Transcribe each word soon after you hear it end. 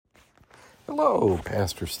Hello,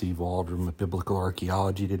 Pastor Steve Waldron with Biblical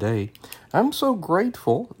Archaeology today. I'm so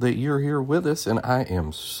grateful that you're here with us, and I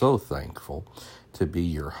am so thankful to be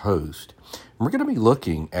your host. We're going to be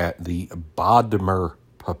looking at the Bodmer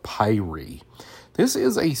Papyri. This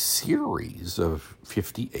is a series of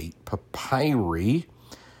 58 papyri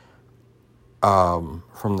from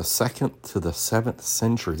the 2nd to the 7th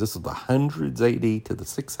centuries. This is the 100s AD to the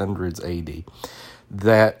 600s AD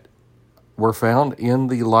that were found in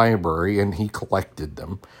the library, and he collected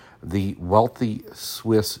them. The wealthy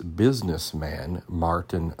Swiss businessman,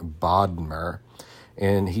 Martin Bodmer,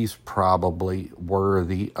 and he's probably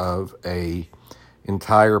worthy of an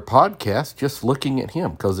entire podcast just looking at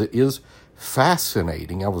him, because it is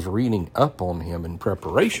fascinating. I was reading up on him in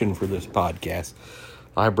preparation for this podcast.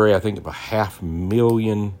 Library, I think, of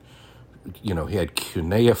 500,000, he had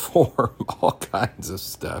cuneiform, all kinds of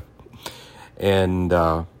stuff.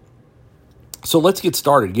 And so let's get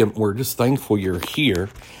started. Again, we're just thankful you're here.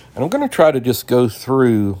 And I'm going to try to just go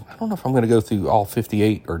through, I don't know if I'm going to go through all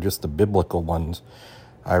 58 or just the biblical ones.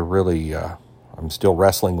 I'm still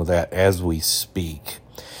wrestling with that as we speak.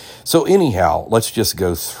 So anyhow, let's just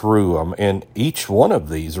go through them. And each one of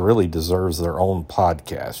these really deserves their own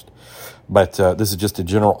podcast. But this is just a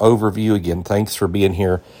general overview. Again, thanks for being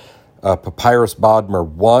here. Papyrus Bodmer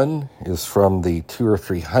 1 is from the 200s or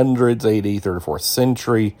 300s AD, 3rd or 4th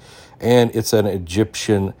century, and it's an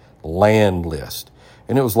Egyptian land list.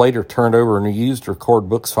 And it was later turned over and used to record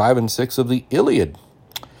books 5 and 6 of the Iliad.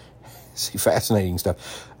 See, fascinating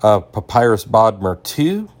stuff. Papyrus Bodmer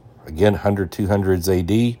 2, again, 200s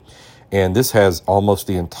AD, and this has almost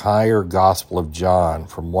the entire Gospel of John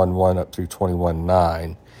from 1:1 up through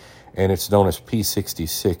 21:9, and it's known as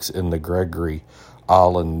P66 in the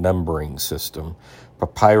Gregory-Allen numbering system.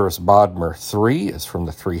 Papyrus Bodmer 3 is from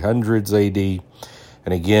the 300s AD,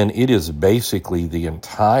 and again, it is basically the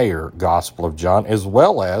entire Gospel of John, as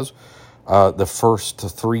well as the first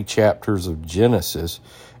 3 chapters of Genesis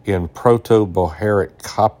in Proto-Bohairic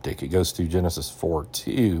Coptic. It goes through Genesis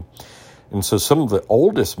 4:2. And so some of the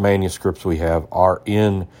oldest manuscripts we have are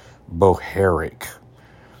in Bohairic,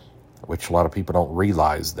 which a lot of people don't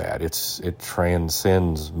realize that. It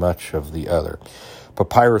transcends much of the other.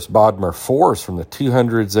 Papyrus Bodmer 4 is from the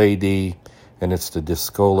 200s AD, and it's the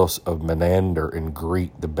Diskolos of Menander in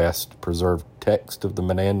Greek, the best preserved text of the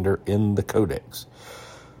Menander in the Codex.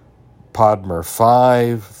 Bodmer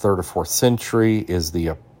 5, 3rd or 4th century, is the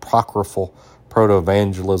apocryphal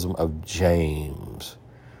proto-evangelism of James,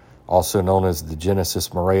 also known as the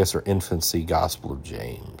Genesis Moraeus or Infancy Gospel of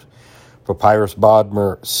James. Papyrus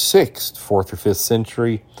Bodmer 6, 4th or 5th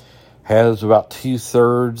century, has about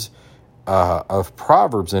 2/3 of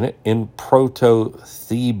Proverbs in it in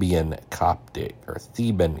Proto-Theban Coptic, or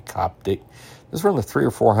Theban Coptic. This is from the 300s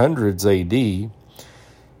or 400s AD.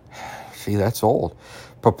 See, that's old.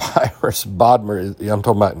 Papyrus Bodmer, I'm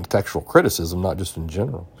talking about in textual criticism, not just in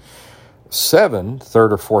general. 7,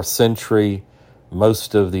 3rd or 4th century,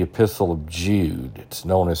 most of the Epistle of Jude. It's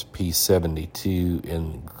known as P72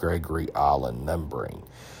 in Gregory-Allen numbering.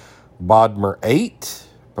 Bodmer 8,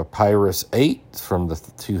 Papyrus 8 from the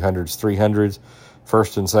 200s, 300s,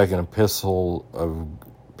 1st and 2nd Epistle of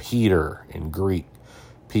Peter in Greek,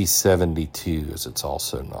 P72 as it's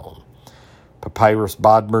also known. Papyrus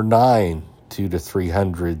Bodmer 9, 2 to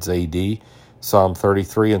 300s AD, Psalm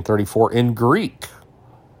 33 and 34 in Greek,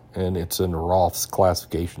 and it's in Roth's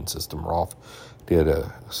classification system. Roth did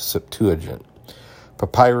a Septuagint.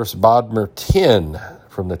 Papyrus Bodmer 10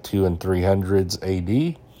 from the 200s and 300s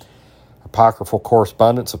AD, apocryphal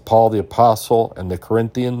correspondence of Paul the Apostle and the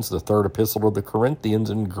Corinthians, the 3rd epistle of the Corinthians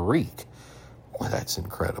in Greek. Boy, that's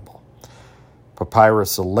incredible.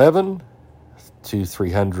 Papyrus 11,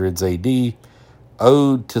 300s AD,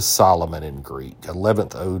 Ode to Solomon in Greek,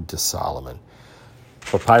 11th Ode to Solomon.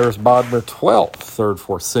 Papyrus Bodmer 12, 3rd,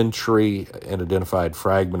 4th century, an identified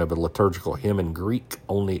fragment of a liturgical hymn in Greek,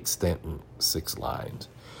 only extant in 6 lines.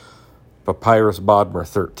 Papyrus Bodmer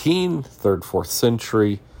 13, 3rd, 4th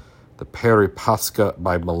century, the Peripascha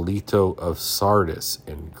by Melito of Sardis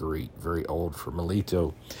in Greek, very old for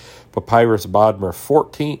Melito. Papyrus Bodmer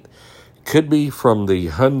 14th, could be from the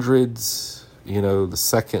hundreds, the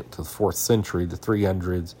 2nd to the 4th century, the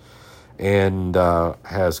 300s, and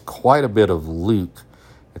has quite a bit of Luke.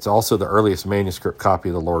 It's also the earliest manuscript copy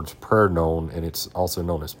of the Lord's Prayer known, and it's also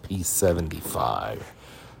known as P75.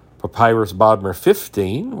 Papyrus Bodmer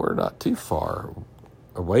 15, we're not too far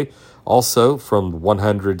away, also from the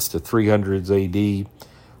 100s to 300s AD,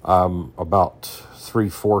 about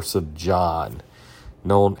 3/4 of John,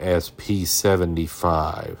 known as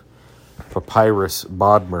P75. Papyrus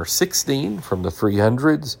Bodmer 16 from the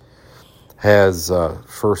 300s has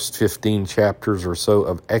first 15 chapters or so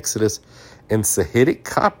of Exodus in Sahidic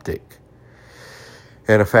Coptic.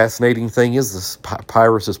 And a fascinating thing is this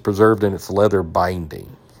papyrus is preserved in its leather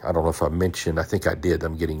binding. I don't know if I mentioned, I think I did.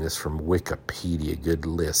 I'm getting this from Wikipedia, good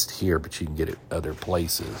list here, but you can get it other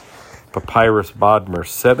places. Papyrus Bodmer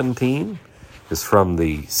 17 is from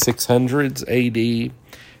the 600s AD,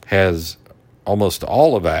 has almost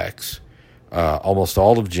all of Acts, almost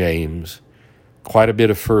all of James, quite a bit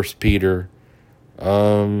of 1 Peter,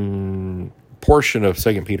 portion of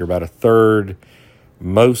 2 Peter, about a third,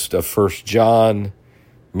 most of 1 John,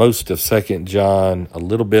 most of 2 John, a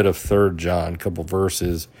little bit of 3 John, a couple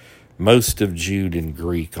verses, most of Jude in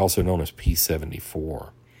Greek, also known as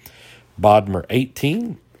P74. Bodmer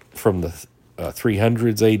 18 from the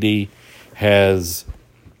 300s AD has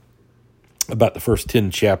about the first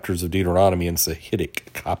 10 chapters of Deuteronomy in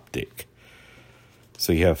Sahidic Coptic.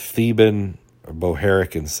 So you have Theban,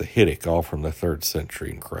 Bohairic, and Sahidic, all from the 3rd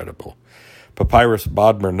century. Incredible. Papyrus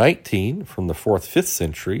Bodmer 19 from the 4th, 5th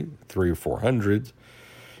century, 300 or 400s,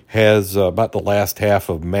 has about the last half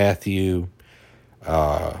of Matthew,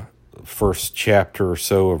 first chapter or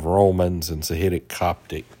so of Romans and Sahidic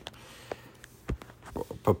Coptic.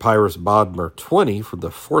 Papyrus Bodmer 20 from the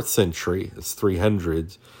 4th century, it's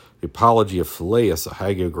 300s, the Apology of Phileas, a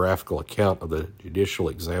hagiographical account of the judicial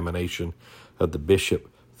examination of the bishop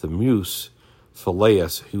Themius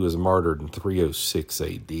Phileas, who was martyred in 306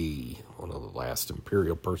 AD, one of the last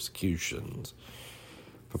imperial persecutions.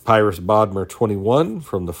 Papyrus Bodmer 21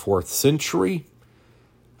 from the 4th century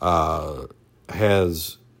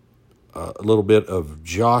has a little bit of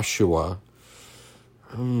Joshua,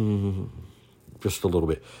 just a little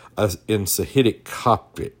bit, in Sahidic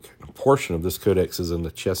Coptic. A portion of this codex is in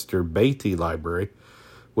the Chester Beatty Library,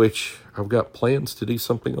 which I've got plans to do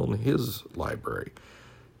something on his library.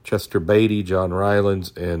 Chester Beatty, John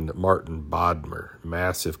Rylands, and Martin Bodmer,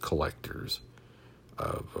 massive collectors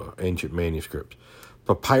of ancient manuscripts.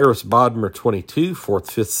 Papyrus Bodmer 22, 4th,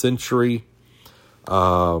 5th century,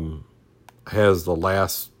 has the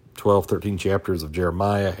last 12, 13 chapters of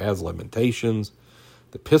Jeremiah, has Lamentations,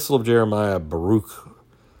 the Epistle of Jeremiah, Baruch,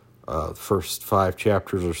 the first 5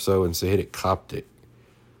 chapters or so in Sahidic Coptic.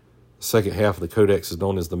 The second half of the codex is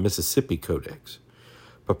known as the Mississippi Codex.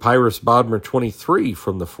 Papyrus Bodmer 23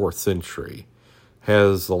 from the 4th century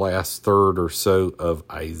has the last third or so of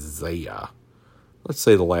Isaiah. Let's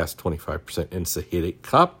say the last 25% in Sahidic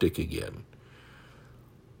Coptic again.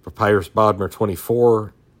 Papyrus Bodmer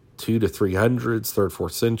 24, 2 to 300s, 3rd,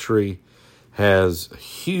 4th century, has a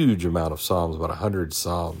huge amount of psalms, about 100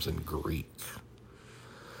 psalms in Greek.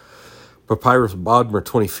 Papyrus Bodmer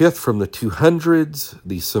 25th from the 200s,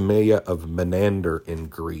 the Semeia of Menander in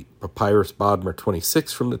Greek. Papyrus Bodmer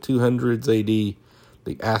 26 from the 200s AD,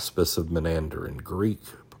 the Aspis of Menander in Greek.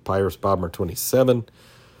 Papyrus Bodmer 27,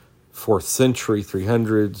 4th century,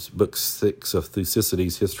 300s, Book 6 of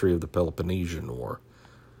Thucydides, History of the Peloponnesian War.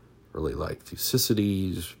 Really like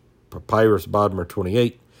Thucydides. Papyrus Bodmer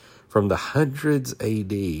 28, from the 100s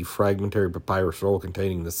AD, fragmentary papyrus roll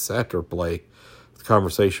containing the satyr play, the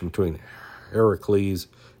conversation between Heracles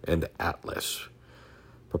and Atlas.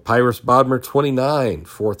 Papyrus Bodmer 29, 4th,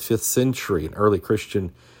 5th century, an early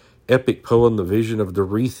Christian epic poem, The Vision of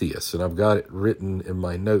Duretheus, and I've got it written in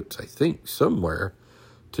my notes, I think, somewhere,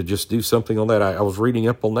 to just do something on that. I was reading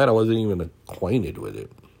up on that. I wasn't even acquainted with it.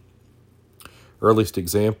 Earliest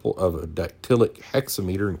example of a dactylic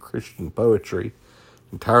hexameter in Christian poetry,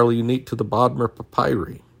 entirely unique to the Bodmer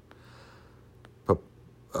papyri.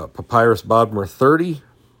 Papyrus Bodmer 30,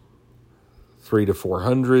 3 to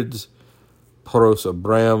 400s, Poros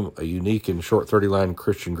Abram, a unique and short 30-line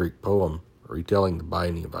Christian Greek poem retelling the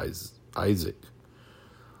binding of Isaac.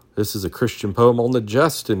 This is a Christian poem on the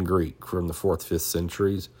just in Greek from the 4th, 5th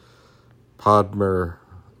centuries. Bodmer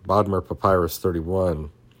Papyrus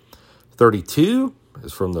 31. 32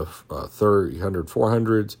 is from the 300,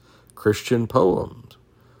 400s, Christian poems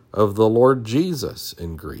of the Lord Jesus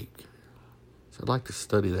in Greek. So I'd like to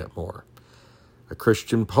study that more. A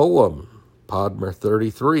Christian poem, Bodmer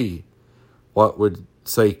 33. What would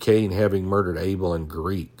say Cain having murdered Abel in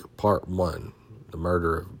Greek? Part 1, the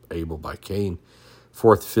murder of Abel by Cain,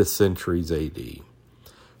 4th, 5th centuries AD.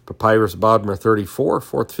 Papyrus Bodmer 34,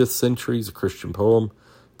 4th, 5th centuries, a Christian poem,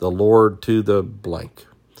 the Lord to the blank.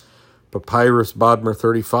 Papyrus Bodmer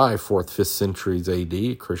 35, 4th, 5th centuries AD,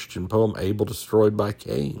 a Christian poem, Abel destroyed by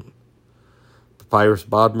Cain. Papyrus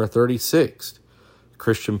Bodmer 36, a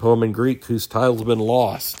Christian poem in Greek whose title's been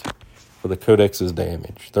lost for the codex's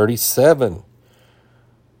damage. 37,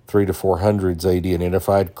 3 to 400s AD, an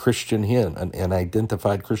identified Christian hymn, an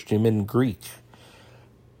identified Christian hymn in Greek.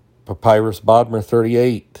 Papyrus Bodmer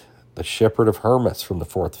 38, the Shepherd of Hermas from the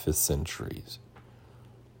 4th, 5th centuries.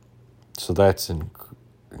 So that's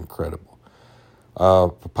incredible.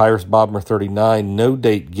 Papyrus Bodmer 39, no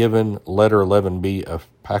date given, letter 11b of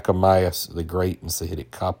Pachomius the Great in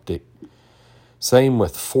Sahidic Coptic. Same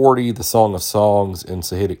with 40, the Song of Songs in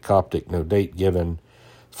Sahidic Coptic, no date given.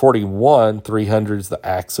 41, 300s, the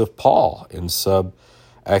Acts of Paul in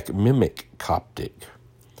sub-Achaemenic Coptic.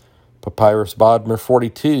 Papyrus Bodmer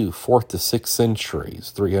 42, 4th to 6th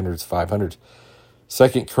centuries, 300s, 500s.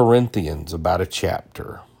 2 Corinthians, about a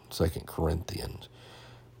chapter, 2 Corinthians.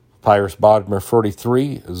 Papyrus Bodmer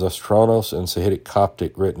 43, Zostronos in Sahidic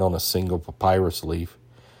Coptic, written on a single papyrus leaf,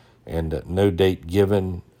 and no date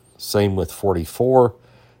given. Same with 44,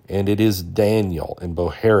 and it is Daniel in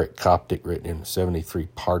Bohairic Coptic, written in 73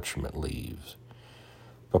 parchment leaves.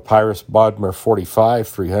 Papyrus Bodmer 45,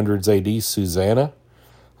 300s AD, Susanna,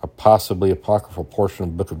 a possibly apocryphal portion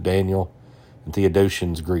of the Book of Daniel in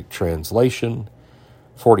Theodotion's Greek translation.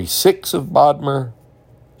 46 of Bodmer,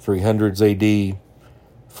 300s AD,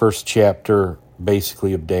 first chapter,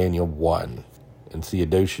 basically, of Daniel 1 in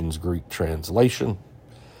Theodotion's Greek translation.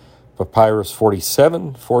 Papyrus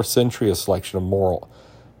 47, 4th century, a selection of moral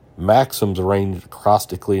maxims arranged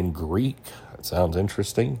acrostically in Greek. That sounds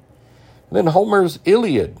interesting. And then Homer's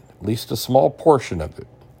Iliad, at least a small portion of it.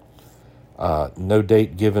 No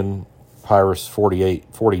date given. Papyrus 48,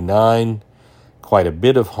 49, quite a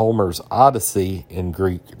bit of Homer's Odyssey in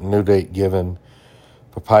Greek, no date given.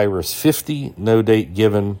 Papyrus 50, no date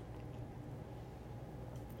given,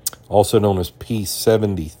 also known as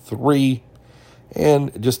P73, and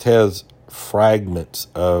it just has fragments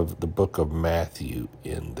of the book of Matthew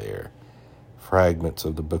in there. Fragments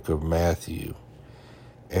of the book of Matthew.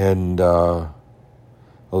 And I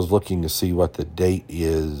was looking to see what the date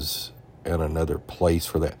is in another place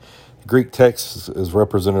for that. The Greek text is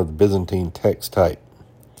representative of the Byzantine text type.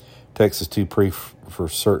 Text is too brief for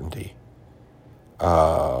certainty.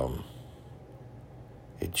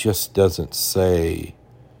 It just doesn't say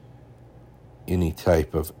any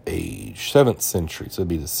type of age. 7th century, so it'd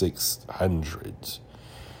be the 600s.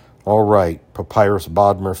 All right, Papyrus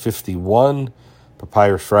Bodmer 51,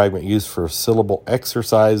 papyrus fragment used for syllable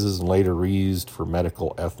exercises and later reused for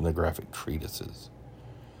medical ethnographic treatises.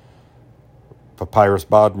 Papyrus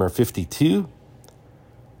Bodmer 52,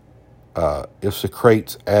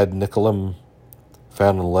 Ipsocrates ad Nicolum,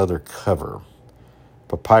 found in a leather cover.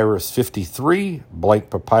 Papyrus 53, blank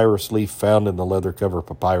papyrus leaf found in the leather cover,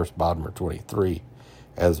 Papyrus Bodmer 23,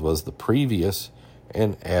 as was the previous,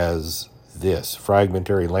 and as this.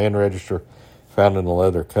 Fragmentary land register found in the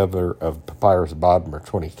leather cover of Papyrus Bodmer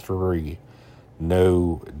 23,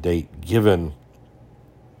 no date given.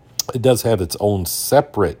 It does have its own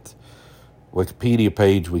separate Wikipedia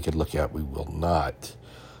page we could look at. We will not.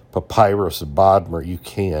 Papyrus Bodmer, you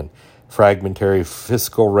can. Fragmentary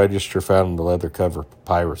fiscal register found in the leather cover,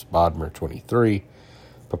 Papyrus Bodmer 23.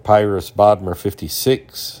 Papyrus Bodmer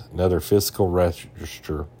 56, another fiscal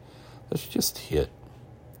register. Let's just hit.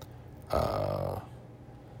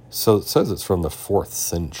 So it says it's from the 4th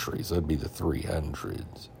century, so it'd be the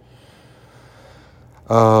 300s.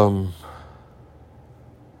 And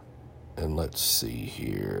let's see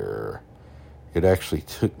here. It actually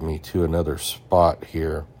took me to another spot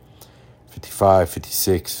here. 55,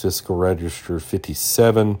 56, fiscal register,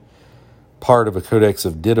 57, part of a Codex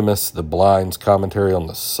of Didymus, the Blind's commentary on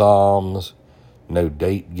the Psalms, no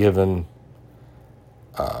date given.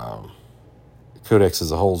 Codex as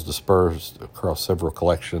a whole is dispersed across several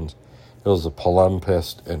collections. It was a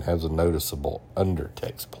palimpsest and has a noticeable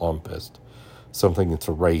undertext, palimpsest, something that's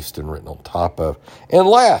erased and written on top of. And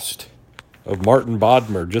last of Martin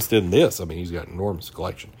Bodmer, just in this, I mean, he's got an enormous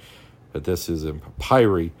collection, but this is in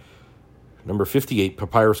papyri. Number 58,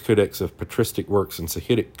 Papyrus Codex of Patristic Works in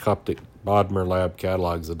Sahidic Coptic Bodmer Lab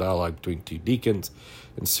catalogs a dialogue between two deacons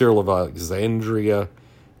and Cyril of Alexandria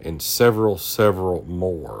and several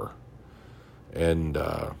more. And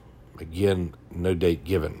again, no date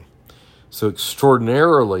given. So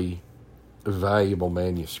extraordinarily valuable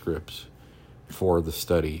manuscripts for the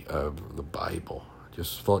study of the Bible.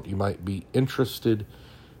 Just thought you might be interested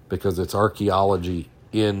because it's archaeology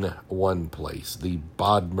in one place, the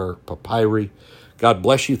Bodmer Papyri. God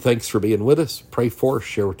bless you. Thanks for being with us. Pray for us.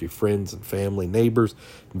 Share with your friends and family, neighbors.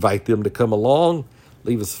 Invite them to come along.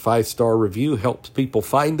 Leave us a 5-star review. Helps people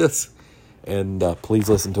find us. And please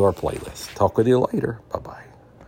listen to our playlist. Talk with you later. Bye-bye.